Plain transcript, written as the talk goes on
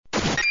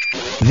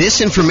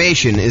This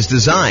information is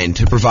designed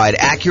to provide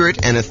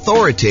accurate and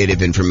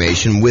authoritative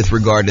information with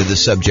regard to the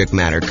subject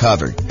matter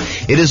covered.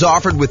 It is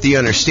offered with the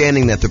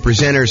understanding that the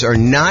presenters are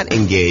not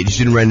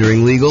engaged in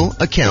rendering legal,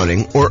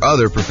 accounting, or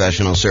other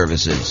professional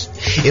services.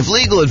 If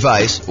legal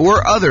advice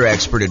or other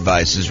expert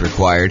advice is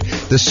required,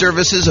 the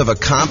services of a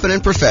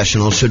competent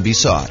professional should be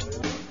sought.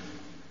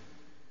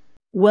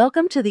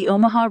 Welcome to the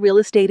Omaha Real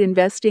Estate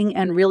Investing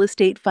and Real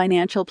Estate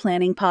Financial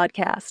Planning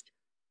Podcast.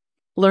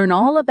 Learn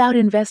all about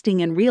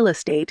investing in real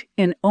estate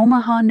in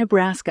Omaha,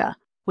 Nebraska,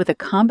 with a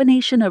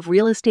combination of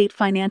real estate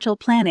financial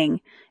planning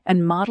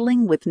and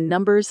modeling with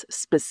numbers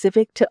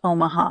specific to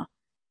Omaha.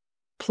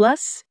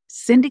 Plus,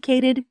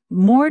 syndicated,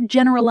 more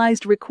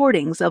generalized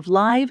recordings of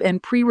live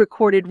and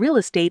pre-recorded real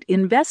estate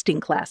investing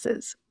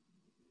classes.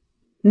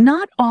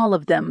 Not all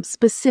of them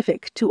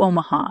specific to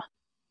Omaha.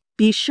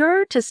 Be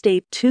sure to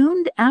stay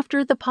tuned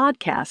after the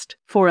podcast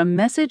for a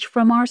message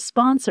from our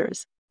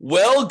sponsors.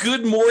 Well,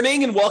 good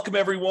morning and welcome,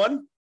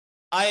 everyone.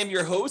 I am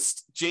your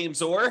host,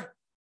 James Orr,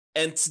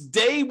 and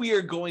today we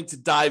are going to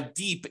dive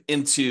deep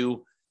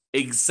into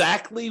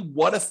exactly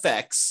what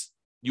affects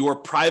your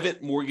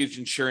private mortgage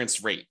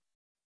insurance rate.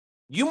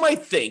 You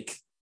might think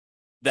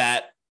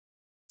that,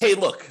 hey,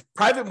 look,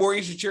 private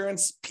mortgage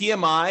insurance,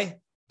 PMI,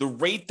 the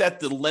rate that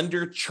the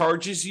lender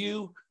charges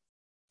you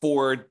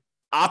for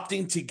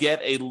opting to get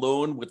a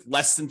loan with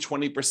less than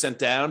 20%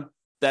 down,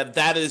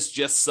 that is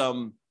just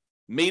some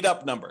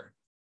made-up number.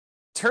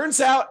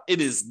 Turns out it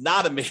is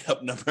not a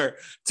made-up number.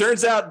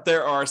 Turns out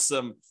there are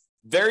some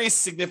very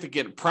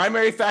significant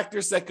primary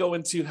factors that go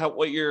into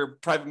what your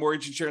private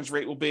mortgage insurance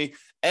rate will be,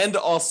 and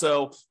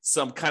also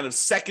some kind of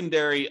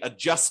secondary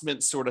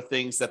adjustment sort of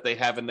things that they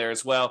have in there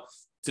as well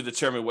to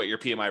determine what your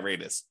PMI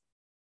rate is.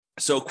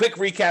 So quick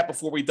recap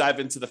before we dive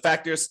into the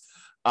factors.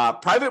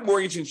 Private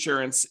mortgage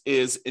insurance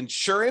is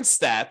insurance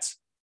that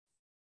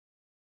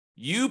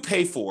you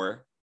pay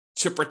for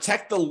to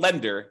protect the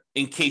lender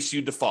in case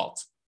you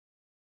default.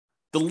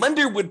 The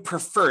lender would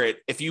prefer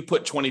it if you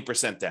put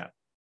 20% down.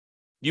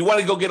 You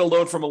want to go get a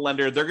loan from a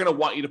lender, they're going to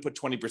want you to put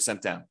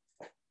 20% down.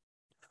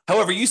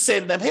 However, you say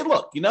to them, hey,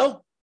 look,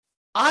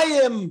 I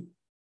am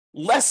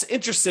less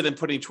interested in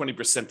putting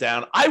 20%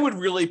 down. I would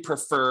really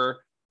prefer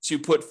to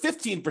put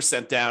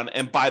 15% down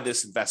and buy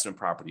this investment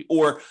property.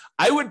 Or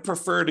I would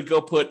prefer to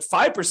go put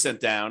 5%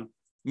 down,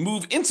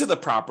 move into the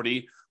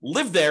property,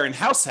 live there and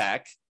house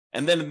hack,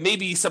 and then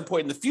maybe some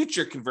point in the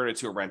future convert it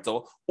to a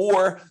rental.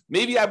 Or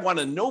maybe I want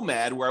a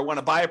nomad where I want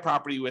to buy a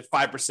property with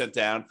 5%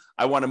 down.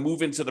 I want to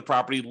move into the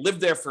property, live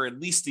there for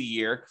at least a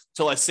year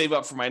till I save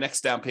up for my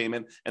next down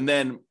payment, and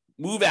then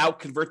move out,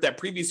 convert that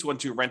previous one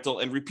to a rental,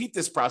 and repeat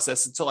this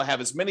process until I have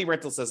as many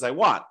rentals as I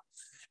want.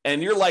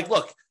 And you're like,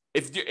 look,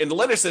 and the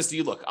lender says to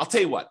you, look, I'll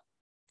tell you what,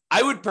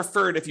 I would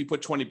prefer it if you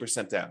put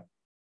 20% down.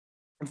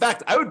 In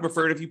fact, I would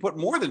prefer it if you put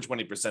more than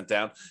 20%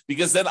 down,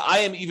 because then I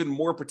am even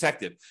more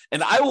protected.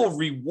 And I will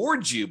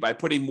reward you by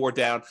putting more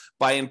down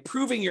by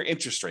improving your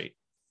interest rate.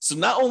 So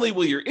not only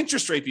will your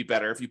interest rate be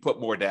better if you put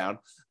more down,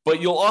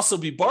 but you'll also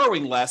be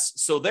borrowing less.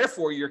 So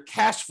therefore, your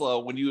cash flow,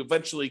 when you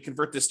eventually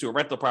convert this to a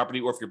rental property,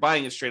 or if you're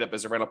buying it straight up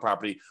as a rental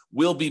property,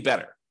 will be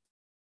better.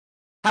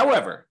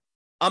 However,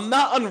 I'm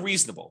not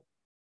unreasonable.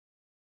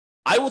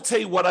 I will tell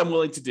you what I'm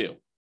willing to do.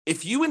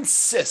 If you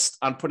insist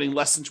on putting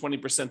less than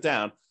 20%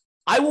 down,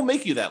 I will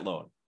make you that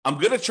loan. I'm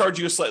going to charge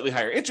you a slightly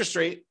higher interest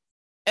rate,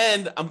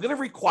 and I'm going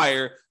to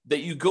require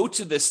that you go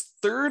to this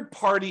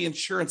third-party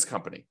insurance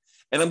company,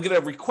 and I'm going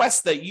to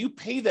request that you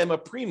pay them a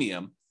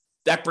premium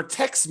that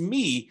protects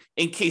me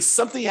in case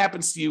something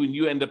happens to you and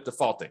you end up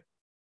defaulting.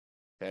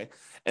 Okay?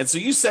 And so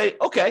you say,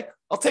 okay,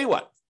 I'll tell you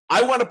what.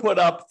 I want to put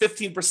up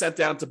 15%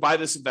 down to buy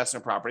this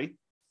investment property.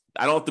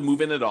 I don't have to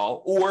move in at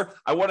all. Or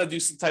I want to do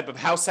some type of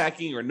house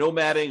hacking or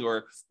nomading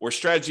or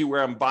strategy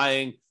where I'm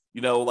buying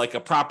like a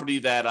property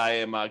that I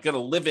am going to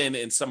live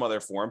in some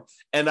other form,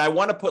 and I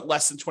want to put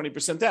less than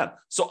 20% down.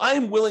 So I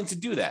am willing to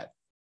do that.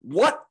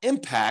 What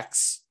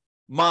impacts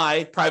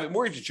my private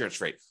mortgage insurance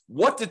rate?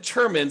 What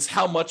determines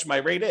how much my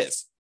rate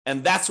is?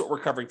 And that's what we're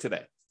covering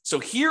today. So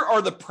here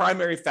are the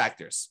primary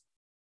factors.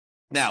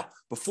 Now,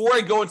 before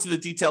I go into the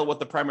detail of what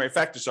the primary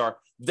factors are,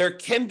 there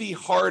can be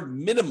hard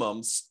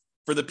minimums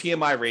for the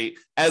PMI rate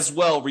as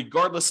well,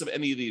 regardless of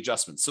any of the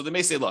adjustments. So they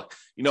may say, look,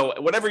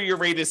 whatever your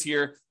rate is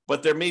here,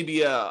 but there may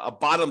be a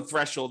bottom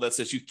threshold that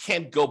says you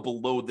can't go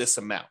below this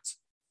amount.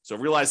 So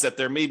realize that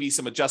there may be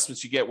some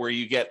adjustments you get where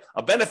you get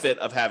a benefit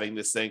of having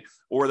this thing,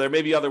 or there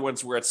may be other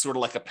ones where it's sort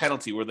of like a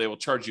penalty where they will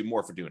charge you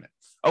more for doing it.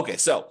 Okay,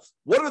 so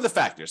what are the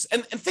factors?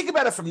 And think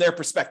about it from their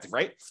perspective,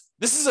 right?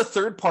 This is a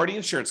third-party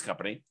insurance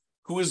company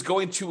who is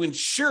going to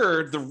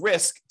insure the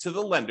risk to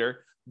the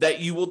lender that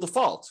you will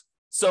default.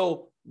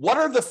 So what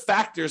are the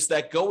factors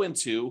that go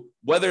into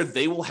whether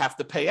they will have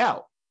to pay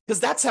out? Because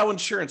that's how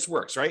insurance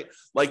works, right?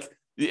 Like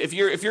if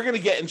you're going to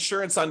get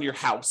insurance on your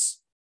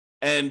house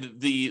and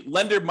the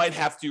lender might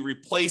have to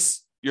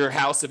replace your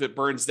house if it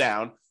burns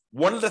down,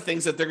 one of the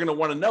things that they're going to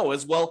want to know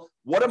is, well,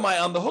 what am I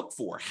on the hook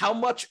for? How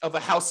much of a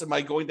house am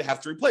I going to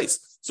have to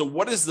replace? So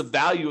what is the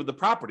value of the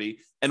property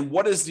and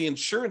what is the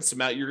insurance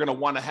amount you're going to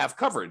want to have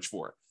coverage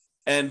for?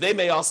 And they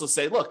may also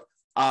say, look,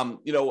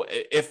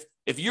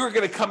 if you're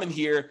going to come in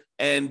here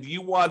and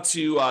you want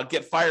to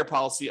get fire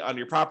policy on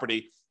your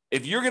property,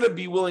 if you're going to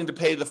be willing to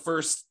pay the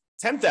first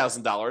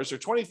 $10,000 or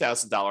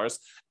 $20,000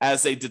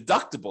 as a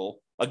deductible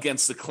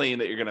against the claim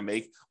that you're going to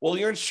make, well,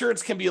 your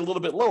insurance can be a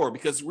little bit lower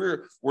because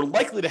we're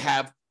likely to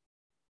have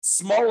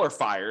smaller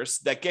fires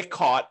that get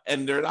caught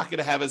and they're not going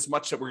to have as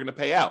much that we're going to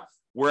pay out.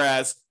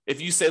 Whereas if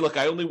you say, look,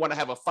 I only want to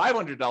have a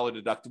 $500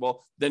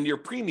 deductible, then your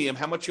premium,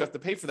 how much you have to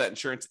pay for that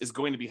insurance, is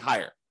going to be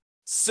higher.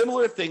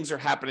 Similar things are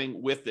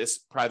happening with this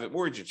private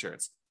mortgage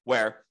insurance,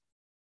 where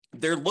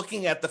they're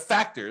looking at the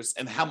factors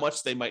and how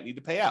much they might need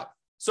to pay out.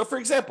 So for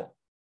example,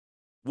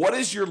 what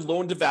is your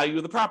loan to value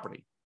of the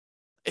property?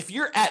 If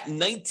you're at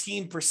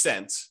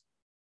 19%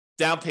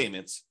 down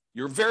payments,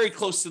 you're very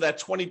close to that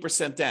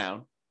 20%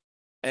 down,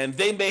 and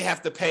they may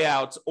have to pay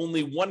out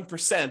only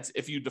 1%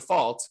 if you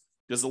default,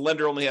 because the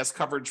lender only has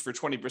coverage for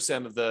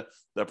 20% of the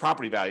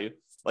property value.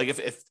 Like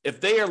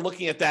if they are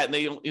looking at that and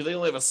they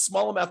only have a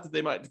small amount that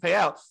they might pay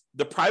out,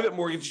 the private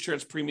mortgage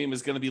insurance premium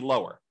is going to be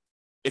lower.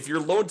 If your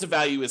loan to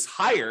value is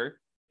higher,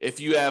 if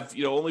you have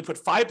only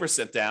put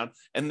 5% down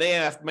and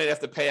they might have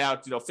to pay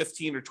out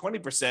 15 or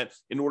 20%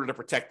 in order to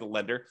protect the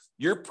lender,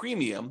 your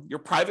premium, your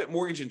private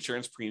mortgage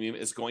insurance premium,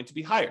 is going to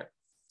be higher.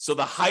 So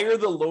the higher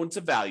the loan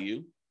to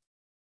value,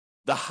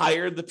 the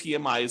higher the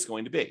PMI is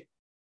going to be.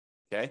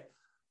 Okay.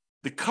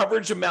 The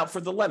coverage amount for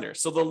the lender.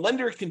 So the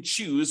lender can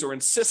choose or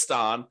insist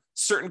on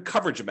certain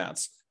coverage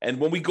amounts. And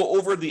when we go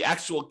over the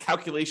actual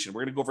calculation,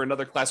 we're going to go over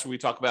another class where we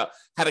talk about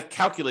how to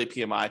calculate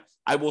PMI.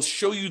 I will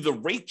show you the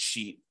rate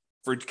sheet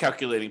for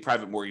calculating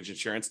private mortgage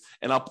insurance.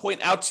 And I'll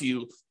point out to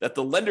you that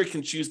the lender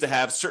can choose to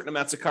have certain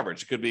amounts of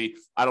coverage. It could be,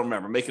 I don't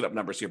remember, making up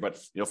numbers here, but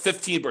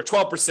 15 or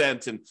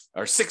 12%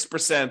 or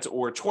 6%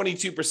 or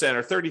 22%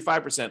 or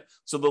 35%.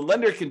 So the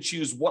lender can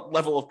choose what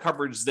level of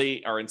coverage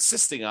they are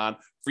insisting on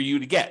for you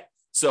to get.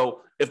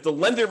 So if the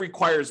lender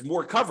requires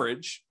more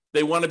coverage,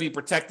 they want to be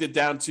protected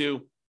down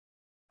to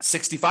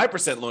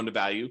 65% loan to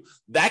value,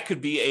 that could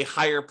be a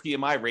higher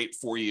PMI rate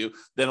for you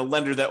than a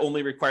lender that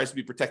only requires to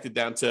be protected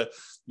down to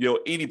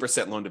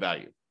 80% loan to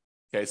value.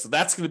 Okay, so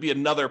that's going to be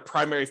another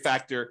primary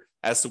factor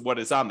as to what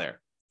is on there.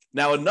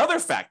 Now, another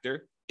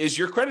factor is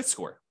your credit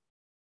score.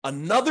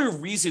 Another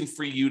reason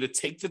for you to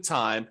take the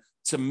time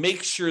to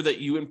make sure that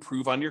you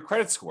improve on your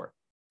credit score,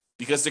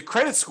 because the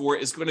credit score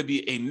is going to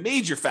be a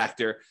major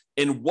factor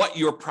in what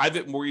your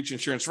private mortgage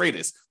insurance rate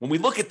is. When we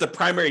look at the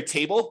primary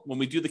table, when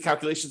we do the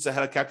calculations on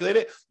how to calculate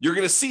it, you're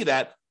going to see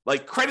that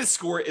like credit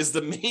score is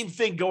the main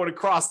thing going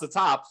across the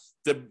top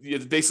that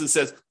basically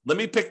says, let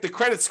me pick the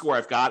credit score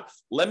I've got.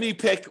 Let me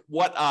pick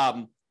what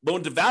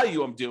loan to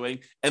value I'm doing.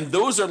 And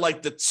those are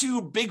like the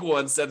two big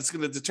ones that it's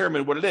going to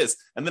determine what it is.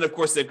 And then of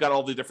course, they've got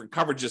all the different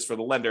coverages for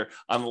the lender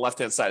on the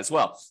left-hand side as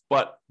well.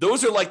 But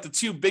those are like the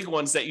two big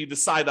ones that you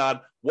decide on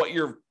what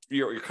your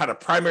kind of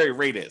primary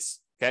rate is.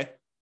 Okay.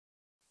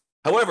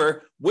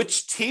 However,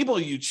 which table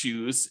you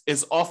choose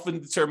is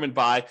often determined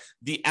by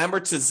the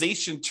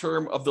amortization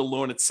term of the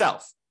loan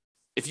itself.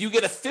 If you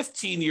get a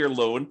 15-year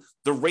loan,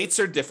 the rates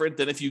are different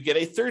than if you get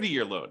a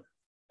 30-year loan.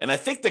 And I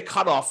think the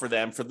cutoff for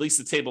them, for at least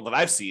the table that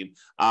I've seen,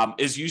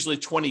 is usually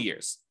 20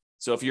 years.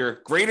 So if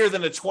you're greater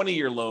than a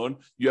 20-year loan,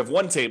 you have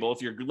one table.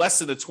 If you're less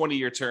than a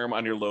 20-year term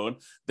on your loan,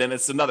 then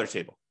it's another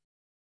table.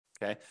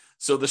 Okay.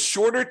 So the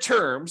shorter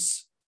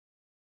terms,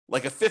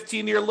 like a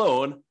 15-year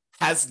loan,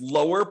 has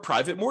lower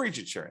private mortgage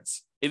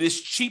insurance. It is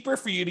cheaper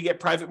for you to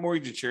get private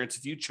mortgage insurance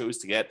if you chose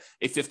to get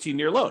a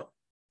 15-year loan.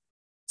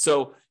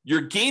 So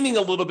you're gaining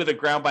a little bit of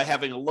ground by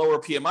having a lower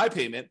PMI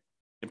payment,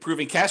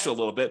 improving cash flow a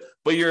little bit,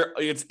 but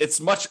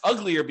it's much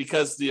uglier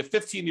because the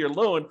 15-year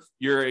loan,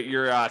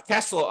 your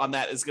cash flow on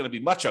that is going to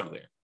be much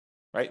uglier,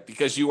 right?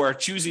 Because you are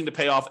choosing to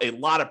pay off a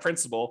lot of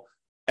principal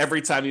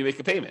every time you make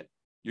a payment.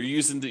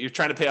 You're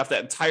trying to pay off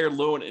that entire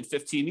loan in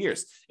 15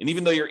 years. And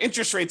even though your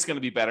interest rate is going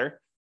to be better,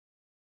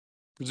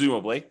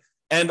 presumably,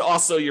 and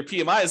also your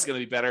PMI is going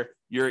to be better,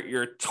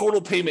 your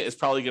total payment is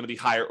probably going to be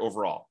higher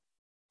overall.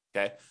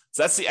 Okay.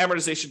 So that's the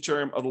amortization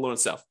term of the loan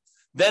itself.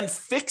 Then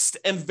fixed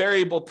and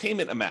variable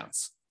payment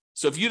amounts.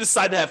 So if you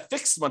decide to have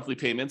fixed monthly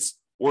payments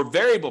or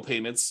variable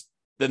payments,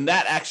 then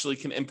that actually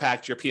can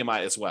impact your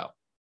PMI as well.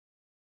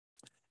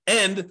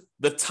 And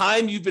the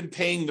time you've been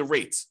paying the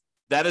rate,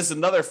 that is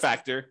another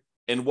factor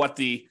in what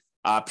the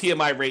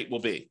PMI rate will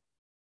be.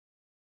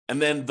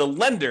 And then the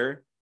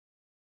lender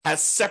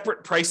has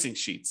separate pricing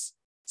sheets.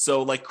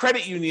 So like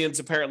credit unions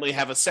apparently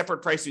have a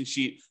separate pricing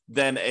sheet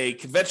than a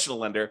conventional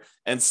lender.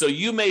 And so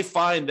you may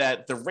find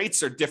that the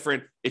rates are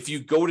different if you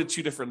go to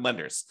two different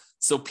lenders.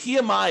 So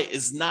PMI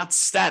is not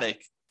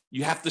static.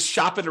 You have to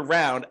shop it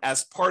around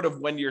as part of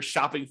when you're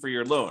shopping for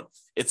your loan.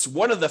 It's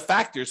one of the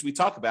factors we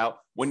talk about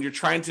when you're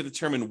trying to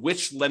determine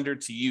which lender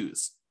to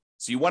use.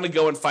 So you want to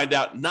go and find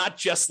out not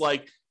just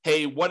like,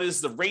 hey, what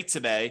is the rate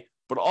today,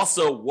 but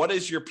also what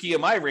is your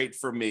PMI rate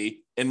for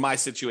me in my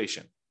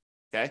situation?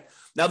 Okay.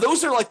 Now,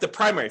 those are like the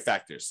primary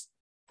factors.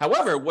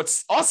 However,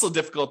 what's also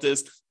difficult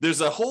is there's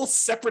a whole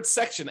separate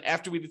section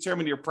after we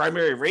determine your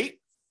primary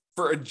rate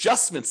for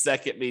adjustments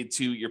that get made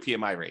to your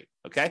PMI rate.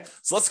 Okay,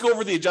 so let's go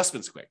over the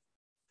adjustments quick.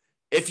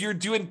 If you're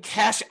doing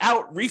cash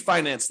out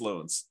refinance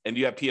loans and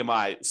you have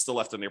PMI still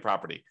left on your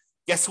property,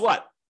 guess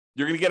what?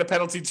 You're going to get a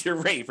penalty to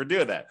your rate for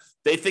doing that.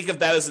 They think of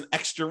that as an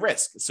extra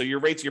risk. So your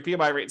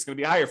PMI rate is going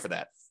to be higher for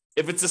that.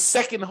 If it's a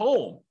second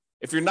home,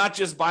 if you're not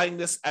just buying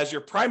this as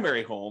your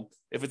primary home,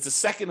 if it's a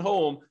second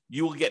home,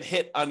 you will get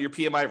hit on your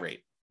PMI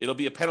rate. It'll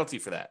be a penalty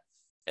for that.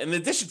 In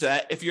addition to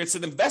that, if it's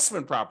an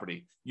investment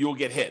property, you will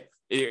get hit.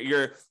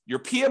 Your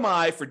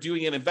PMI for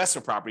doing an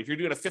investment property, if you're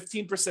doing a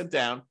 15%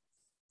 down,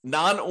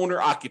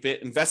 non-owner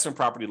occupant investment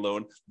property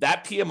loan,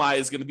 that PMI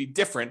is going to be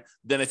different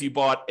than if you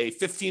bought a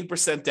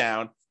 15%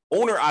 down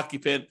owner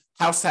occupant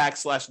house hack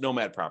 /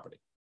 nomad property.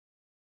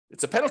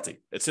 It's a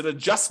penalty. It's an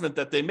adjustment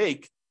that they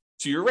make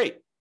to your rate.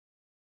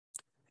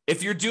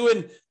 If you're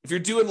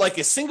doing like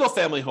a single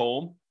family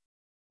home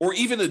or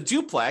even a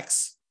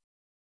duplex,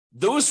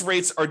 those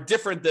rates are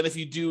different than if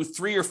you do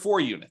 3 or 4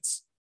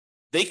 units.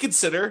 They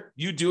consider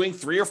you doing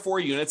 3 or 4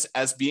 units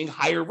as being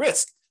higher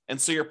risk.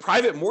 And so your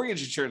private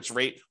mortgage insurance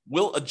rate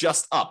will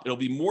adjust up. It'll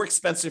be more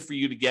expensive for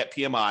you to get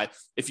PMI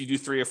if you do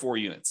 3 or 4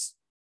 units.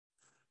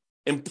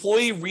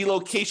 Employee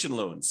relocation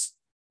loans.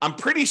 I'm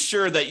pretty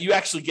sure that you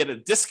actually get a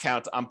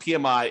discount on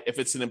PMI if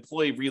it's an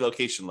employee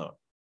relocation loan.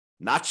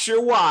 Not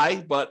sure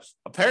why, but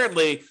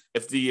apparently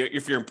if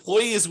your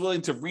employee is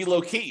willing to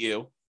relocate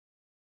you,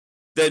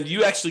 then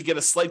you actually get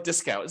a slight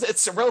discount.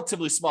 It's a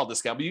relatively small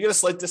discount, but you get a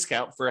slight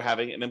discount for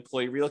having an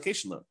employee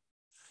relocation loan.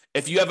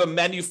 If you have a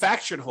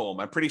manufactured home,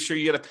 I'm pretty sure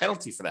you get a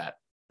penalty for that.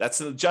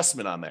 That's an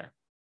adjustment on there.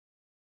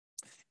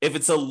 If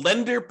it's a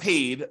lender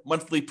paid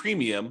monthly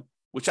premium,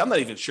 which I'm not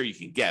even sure you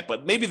can get,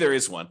 but maybe there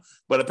is one.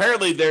 But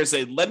apparently there's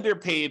a lender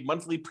paid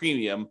monthly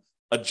premium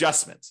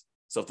adjustment.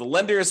 So if the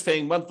lender is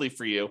paying monthly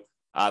for you,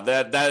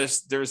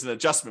 there's an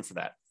adjustment for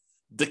that.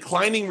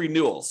 Declining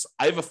renewals.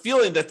 I have a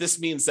feeling that this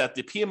means that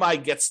the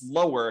PMI gets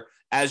lower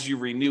as you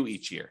renew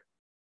each year.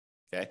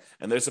 Okay,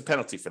 and there's a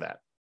penalty for that.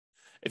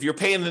 If you're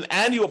paying an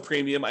annual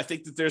premium, I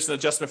think that there's an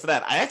adjustment for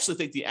that. I actually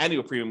think the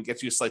annual premium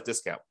gets you a slight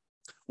discount.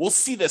 We'll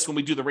see this when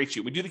we do the rate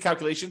sheet. We do the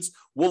calculations.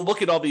 We'll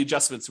look at all the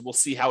adjustments and we'll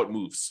see how it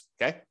moves.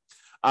 Okay.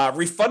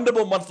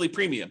 Refundable monthly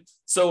premium.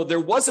 So there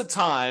was a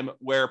time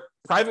where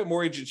private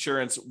mortgage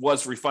insurance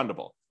was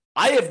refundable.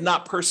 I have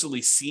not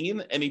personally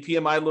seen any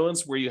PMI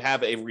loans where you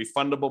have a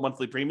refundable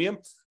monthly premium.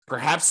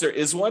 Perhaps there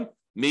is one.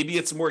 Maybe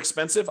it's more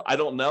expensive. I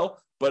don't know.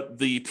 But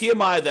the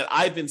PMI that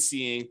I've been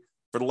seeing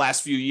for the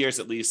last few years,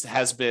 at least,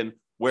 has been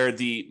where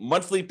the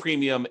monthly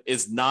premium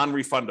is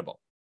non-refundable.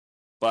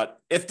 But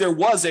if there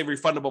was a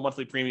refundable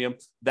monthly premium,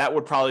 that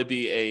would probably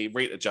be a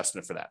rate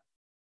adjustment for that.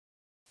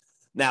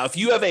 Now, if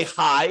you have a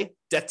high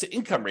debt to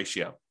income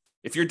ratio,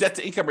 if your debt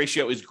to income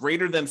ratio is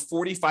greater than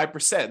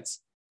 45%,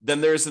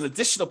 then there's an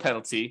additional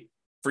penalty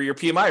for your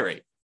PMI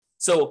rate.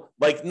 So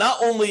like not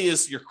only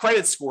is your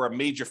credit score a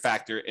major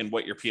factor in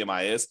what your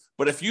PMI is,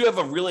 but if you have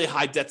a really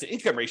high debt to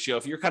income ratio,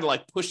 if you're kind of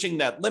like pushing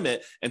that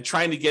limit and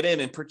trying to get in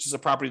and purchase a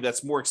property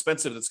that's more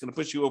expensive, that's going to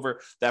push you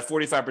over that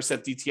 45%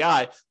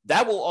 DTI,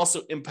 that will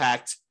also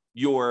impact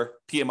your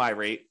PMI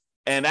rate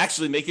and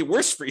actually make it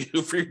worse for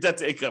you for your debt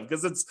to income,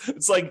 because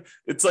it's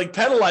like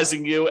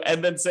penalizing you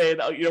and then saying,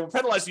 oh, we're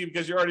penalizing you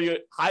because you're already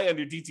high on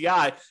your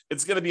DTI.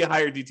 It's going to be a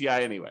higher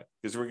DTI anyway,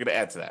 because we're going to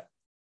add to that.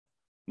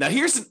 Now,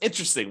 here's an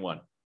interesting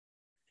one.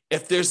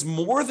 If there's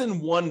more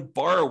than one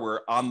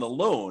borrower on the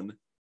loan,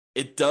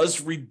 it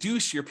does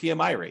reduce your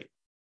PMI rate.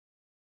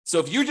 So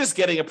if you're just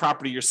getting a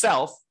property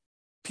yourself,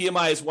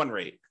 PMI is one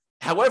rate.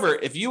 However,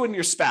 if you and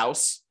your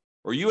spouse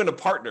or you and a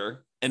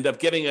partner end up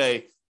getting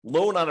a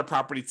loan on a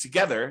property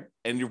together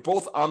and you're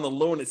both on the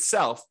loan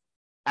itself,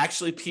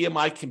 actually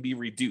PMI can be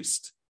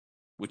reduced,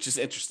 which is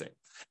interesting.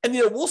 And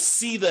we'll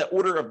see the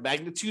order of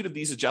magnitude of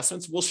these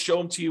adjustments. We'll show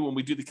them to you when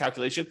we do the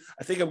calculation.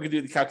 I think I'm going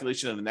to do the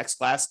calculation in the next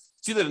class.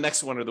 It's either the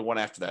next one or the one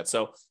after that.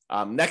 So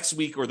next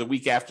week or the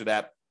week after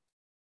that.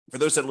 For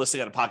those that are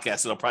listening on a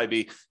podcast, it'll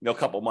probably be a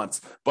couple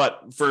months.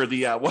 But for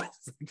the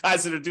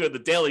guys that are doing the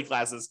daily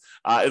classes,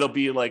 it'll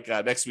be like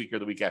next week or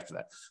the week after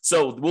that.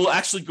 So we'll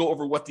actually go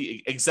over what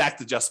the exact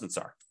adjustments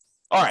are.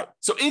 All right.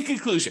 So in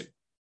conclusion,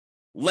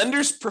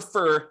 lenders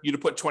prefer you to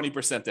put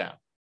 20% down.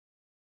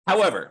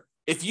 However,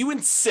 if you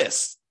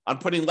insist on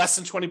putting less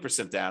than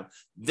 20% down,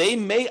 they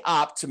may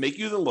opt to make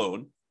you the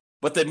loan,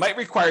 but they might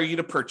require you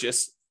to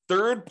purchase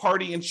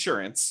third-party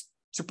insurance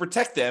to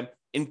protect them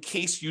in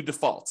case you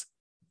default.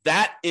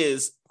 That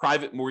is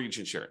private mortgage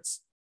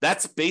insurance.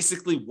 That's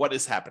basically what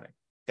is happening,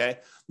 okay?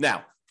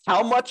 Now,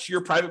 how much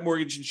your private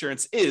mortgage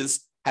insurance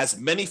has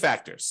many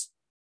factors.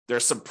 There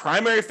are some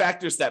primary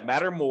factors that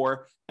matter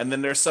more, and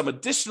then there's some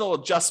additional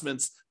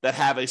adjustments that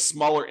have a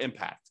smaller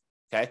impact,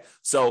 okay?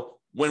 So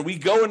when we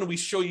go and we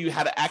show you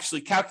how to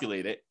actually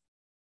calculate it,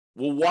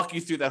 we'll walk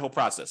you through that whole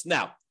process.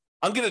 Now,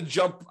 I'm going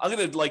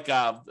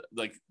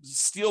to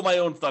steal my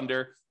own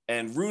thunder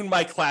and ruin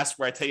my class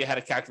where I tell you how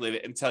to calculate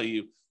it and tell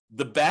you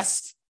the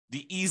best,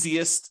 the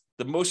easiest,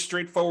 the most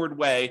straightforward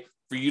way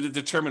for you to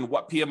determine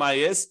what PMI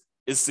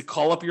is to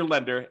call up your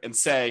lender and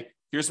say,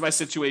 here's my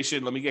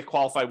situation. Let me get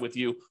qualified with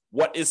you.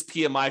 What is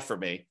PMI for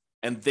me?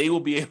 and they will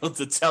be able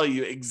to tell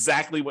you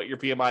exactly what your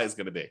PMI is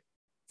going to be.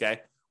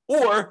 Okay.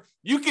 Or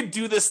you could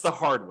do this the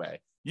hard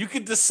way. You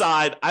could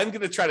decide, I'm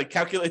going to try to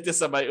calculate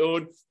this on my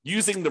own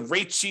using the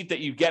rate sheet that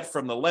you get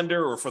from the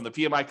lender or from the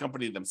PMI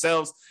company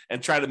themselves,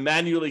 and try to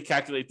manually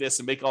calculate this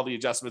and make all the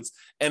adjustments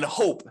and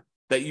hope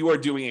that you are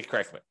doing it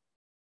correctly.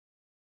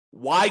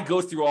 Why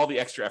go through all the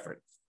extra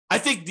effort? I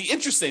think the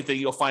interesting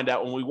thing you'll find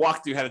out when we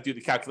walk through how to do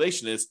the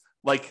calculation is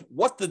like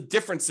what the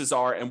differences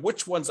are and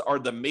which ones are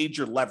the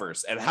major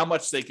levers and how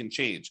much they can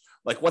change,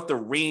 like what the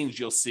range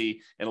you'll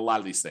see in a lot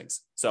of these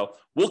things. So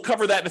we'll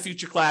cover that in a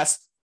future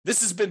class.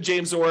 This has been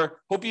James Orr.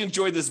 Hope you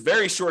enjoyed this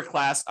very short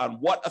class on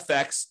what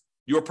affects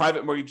your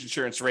private mortgage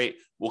insurance rate.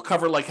 We'll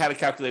cover like how to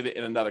calculate it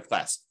in another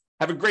class.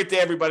 Have a great day,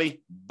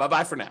 everybody.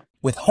 Bye-bye for now.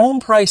 With home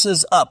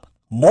prices up,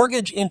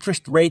 mortgage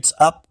interest rates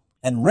up,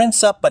 and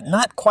rents up, but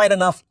not quite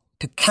enough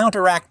to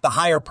counteract the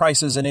higher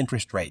prices and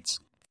interest rates,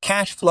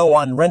 cash flow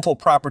on rental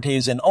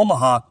properties in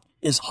Omaha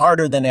is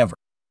harder than ever.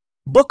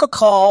 Book a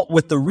call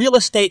with the Real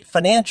Estate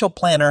Financial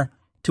Planner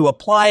to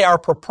apply our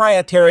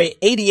proprietary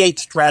 88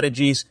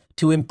 strategies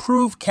to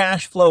improve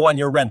cash flow on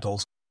your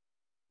rentals.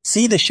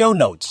 See the show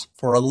notes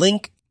for a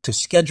link to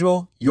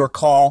schedule your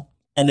call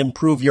and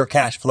improve your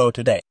cash flow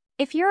today.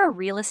 If you're a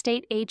real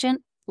estate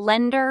agent,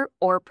 lender,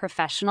 or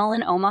professional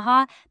in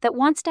Omaha that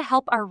wants to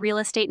help our real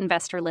estate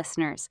investor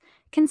listeners,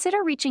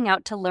 consider reaching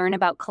out to learn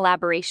about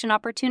collaboration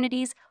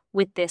opportunities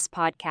with this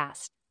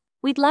podcast.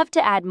 We'd love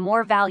to add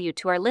more value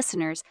to our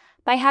listeners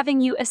by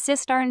having you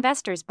assist our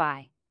investors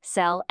buy,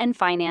 sell, and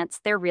finance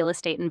their real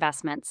estate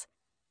investments.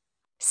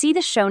 See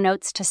the show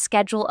notes to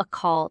schedule a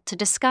call to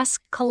discuss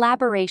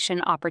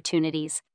collaboration opportunities.